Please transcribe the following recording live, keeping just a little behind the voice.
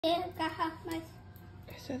Caja más.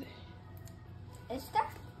 Esa de... ¿Esta?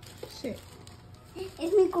 Sí.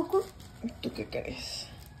 ¿Es mi Goku? ¿Tú qué crees?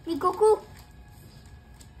 ¿Mi Goku?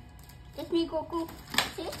 ¿Es mi Goku?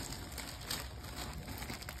 ¿Sí?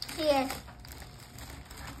 Sí es.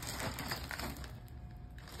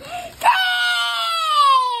 ¡Sí!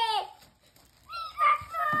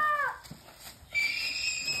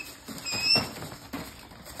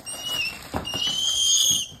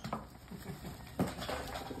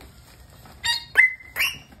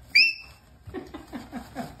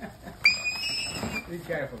 Be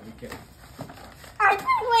careful, be careful. I've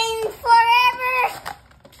been waiting forever!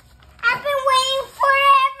 I've been waiting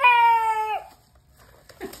forever!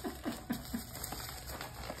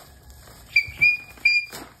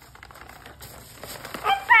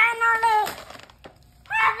 I finally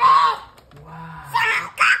have it! Wow.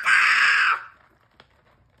 Caca!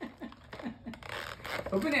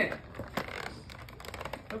 Open it.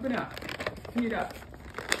 Open up. Clean it up.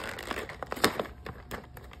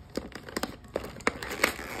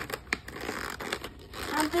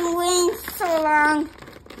 I've been waiting so long.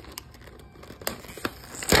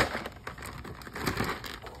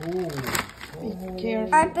 Cool. Be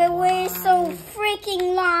careful. I've been waiting so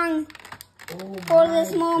freaking long Oh for my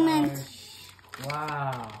this moment. gosh.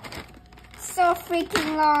 Wow. So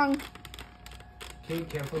freaking long. Okay,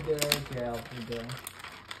 careful there, careful there.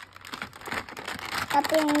 I've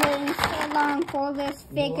been waiting so long for this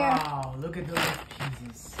figure. Wow, look at those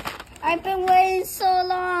pieces. I've been waiting so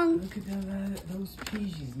long. Look at those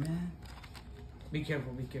pieces, man. Be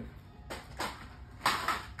careful, be careful.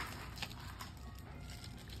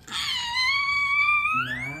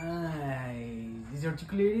 Nice. Is it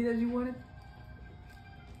articulated as you wanted?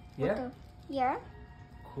 Yeah? Yeah,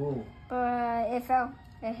 Cool. but it fell.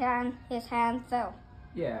 His hand fell.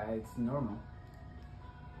 Yeah, it's normal.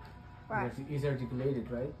 Right. It's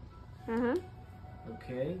articulated, right? Uh-huh.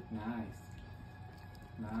 Okay, nice.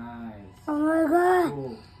 Nice. Oh my god.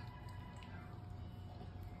 Cool.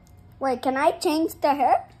 Wait, can I change the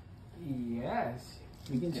hair? Yes.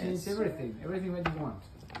 We can change Yes. everything. Everything that you want.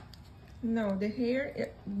 No, the hair.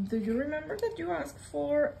 Do you remember that you asked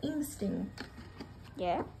for instinct?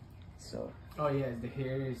 Yeah. So Oh yes, the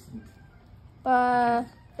hair is... But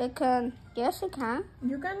it can. Yes, it can.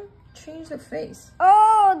 you can change the face.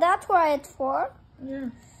 Oh, that's what it's for. Yeah.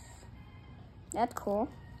 That's cool.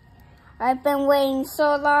 I've been waiting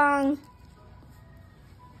so long.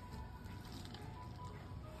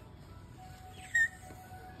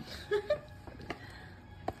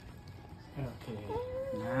 Okay.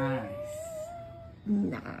 Nice.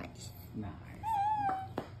 Nice. Nice.